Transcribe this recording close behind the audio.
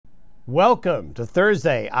Welcome to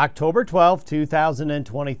Thursday, October 12th,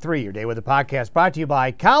 2023. Your Day Weather Podcast brought to you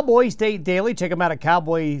by Cowboy State Daily. Check them out at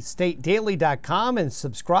cowboystatedaily.com and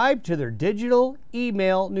subscribe to their digital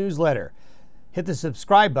email newsletter. Hit the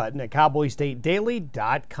subscribe button at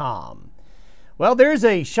cowboystatedaily.com. Well, there's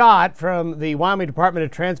a shot from the Wyoming Department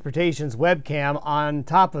of Transportation's webcam on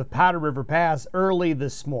top of Powder River Pass early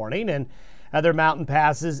this morning, and other mountain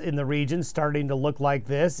passes in the region starting to look like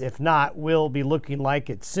this. If not, will be looking like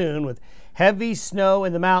it soon, with heavy snow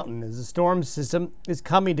in the mountain as the storm system is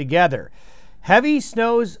coming together. Heavy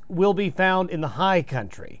snows will be found in the high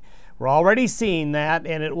country. We're already seeing that,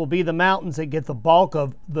 and it will be the mountains that get the bulk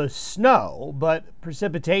of the snow, but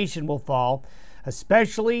precipitation will fall,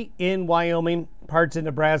 especially in Wyoming, parts of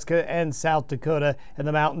Nebraska and South Dakota, and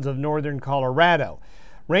the mountains of northern Colorado.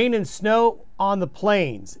 Rain and snow on the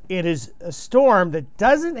plains. It is a storm that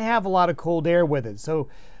doesn't have a lot of cold air with it. So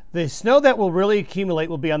the snow that will really accumulate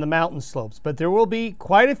will be on the mountain slopes. But there will be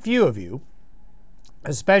quite a few of you,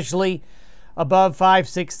 especially above 5,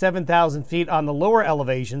 6, 7,000 feet on the lower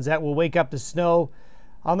elevations, that will wake up to snow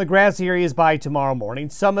on the grassy areas by tomorrow morning.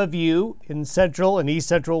 Some of you in central and east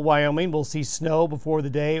central Wyoming will see snow before the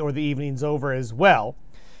day or the evening's over as well.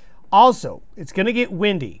 Also, it's going to get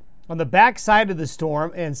windy. On the back side of the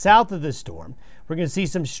storm and south of the storm, we're going to see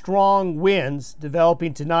some strong winds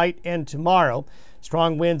developing tonight and tomorrow.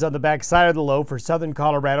 Strong winds on the back side of the low for southern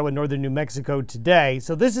Colorado and northern New Mexico today.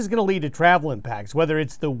 So this is going to lead to travel impacts, whether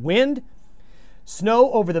it's the wind, snow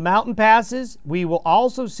over the mountain passes. We will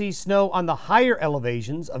also see snow on the higher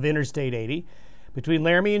elevations of Interstate 80 between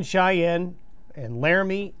Laramie and Cheyenne and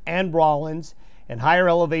Laramie and Rawlins, and higher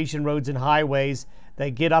elevation roads and highways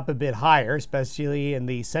that get up a bit higher, especially in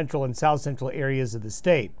the central and south central areas of the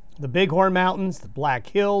state. The Bighorn Mountains, the Black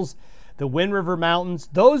Hills, the Wind River Mountains,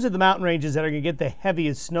 those are the mountain ranges that are going to get the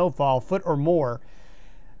heaviest snowfall, foot or more.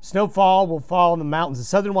 Snowfall will fall in the mountains of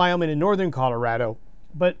southern Wyoming and northern Colorado,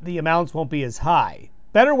 but the amounts won't be as high.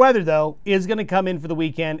 Better weather, though, is going to come in for the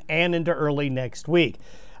weekend and into early next week.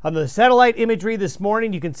 On the satellite imagery this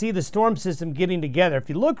morning, you can see the storm system getting together. If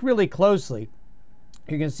you look really closely,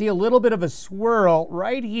 you can see a little bit of a swirl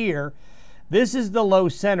right here. This is the low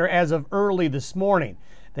center as of early this morning.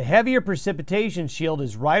 The heavier precipitation shield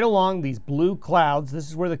is right along these blue clouds. This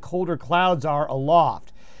is where the colder clouds are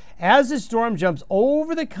aloft. As the storm jumps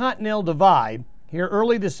over the Continental Divide here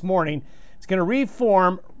early this morning, it's going to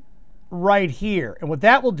reform right here. And what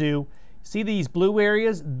that will do, see these blue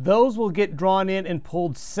areas? Those will get drawn in and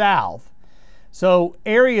pulled south. So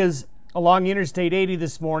areas along Interstate 80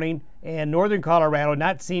 this morning and northern Colorado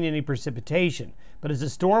not seeing any precipitation. But as the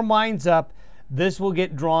storm winds up, this will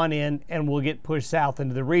get drawn in and will get pushed south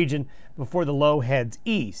into the region before the low heads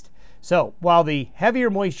east. So while the heavier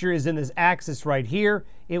moisture is in this axis right here,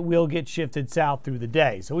 it will get shifted south through the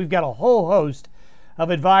day. So we've got a whole host of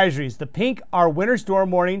advisories. The pink are winter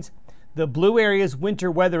storm warnings. The blue areas,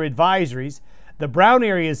 winter weather advisories. The brown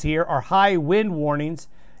areas here are high wind warnings,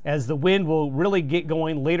 as the wind will really get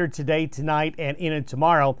going later today, tonight, and into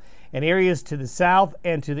tomorrow. And areas to the south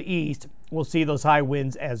and to the east will see those high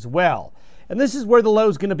winds as well. And this is where the low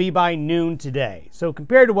is going to be by noon today. So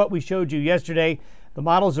compared to what we showed you yesterday, the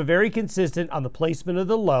models are very consistent on the placement of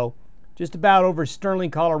the low, just about over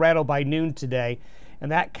Sterling, Colorado by noon today. And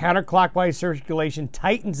that counterclockwise circulation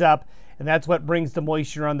tightens up, and that's what brings the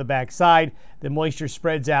moisture on the backside. The moisture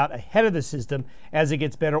spreads out ahead of the system as it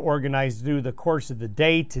gets better organized through the course of the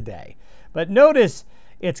day today. But notice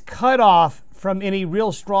it's cut off from any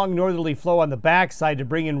real strong northerly flow on the backside to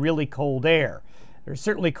bring in really cold air. There's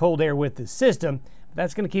certainly cold air with the system, but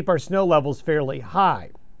that's going to keep our snow levels fairly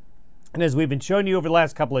high. And as we've been showing you over the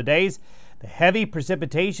last couple of days, the heavy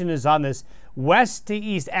precipitation is on this west to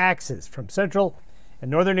east axis from central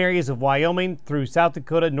and northern areas of Wyoming through South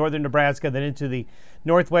Dakota, northern Nebraska, then into the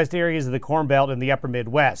northwest areas of the Corn Belt and the upper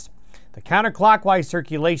Midwest. The counterclockwise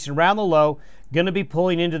circulation around the low going to be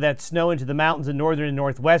pulling into that snow into the mountains in northern and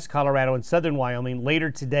northwest Colorado and southern Wyoming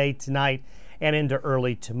later today, tonight, and into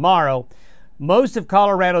early tomorrow. Most of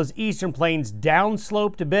Colorado's eastern plains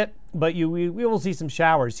downsloped a bit, but we will see some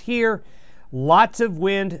showers here. Lots of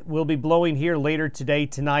wind will be blowing here later today,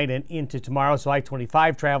 tonight, and into tomorrow. So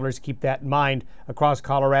I-25 travelers, keep that in mind across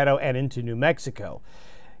Colorado and into New Mexico.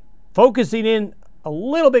 Focusing in a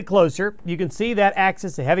little bit closer, you can see that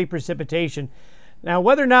axis of heavy precipitation. Now,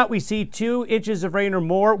 whether or not we see 2 inches of rain or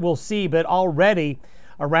more, we'll see, but already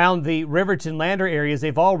around the Riverton Lander areas,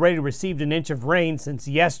 they've already received 1 inch of rain since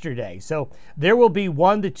yesterday. So there will be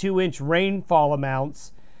 1 to 2 inch rainfall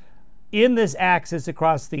amounts in this axis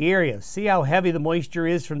across the area. See how heavy the moisture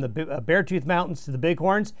is from the Beartooth Mountains to the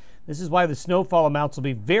Bighorns? This is why the snowfall amounts will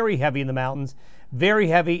be very heavy in the mountains, very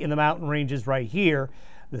heavy in the mountain ranges right here.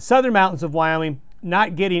 The southern mountains of Wyoming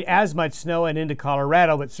not getting as much snow and into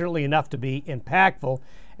Colorado, but certainly enough to be impactful.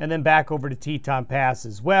 And then back over to Teton Pass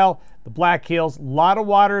as well. The Black Hills, a lot of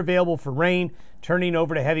water available for rain, turning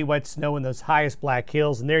over to heavy wet snow in those highest Black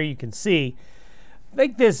Hills. And there you can see, I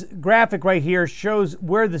think this graphic right here shows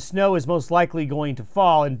where the snow is most likely going to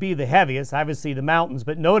fall and be the heaviest, obviously the mountains.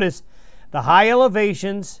 But notice the high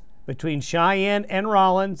elevations between Cheyenne and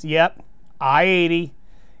Rollins. Yep, I-80.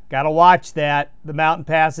 Got to watch that. The mountain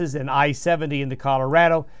passes and I-70 into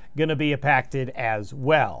Colorado going to be impacted as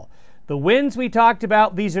well. The winds we talked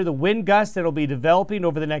about, these are the wind gusts that will be developing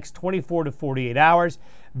over the next 24 to 48 hours.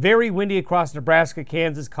 Very windy across Nebraska,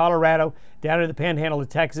 Kansas, Colorado, down to the panhandle of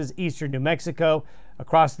Texas, eastern New Mexico,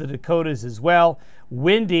 across the Dakotas as well.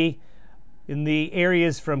 Windy in the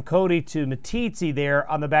areas from Cody to Meeteetse there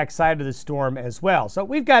on the backside of the storm as well. So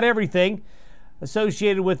we've got everything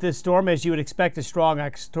associated with this storm as you would expect a strong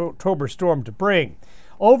October storm to bring.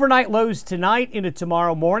 Overnight lows tonight into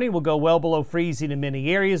tomorrow morning will go well below freezing in many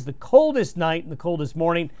areas. The coldest night and the coldest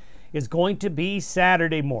morning is going to be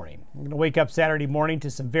Saturday morning. We're going to wake up Saturday morning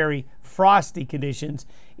to some very frosty conditions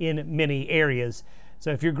in many areas.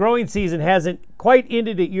 So if your growing season hasn't quite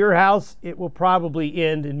ended at your house, it will probably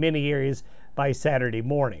end in many areas by Saturday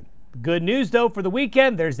morning. Good news, though, for the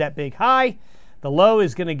weekend, there's that big high. The low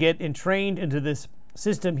is going to get entrained into this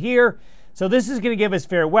system here. So this is going to give us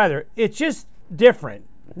fair weather. It's just different.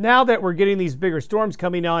 Now that we're getting these bigger storms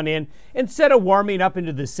coming on in, instead of warming up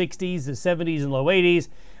into the 60s, the 70s, and low 80s,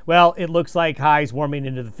 well, it looks like highs warming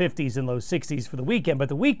into the 50s and low 60s for the weekend. But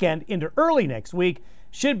the weekend into early next week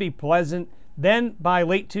should be pleasant. Then by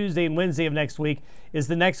late Tuesday and Wednesday of next week is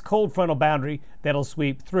the next cold frontal boundary that'll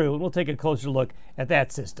sweep through. And we'll take a closer look at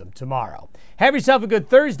that system tomorrow. Have yourself a good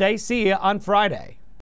Thursday. See you on Friday.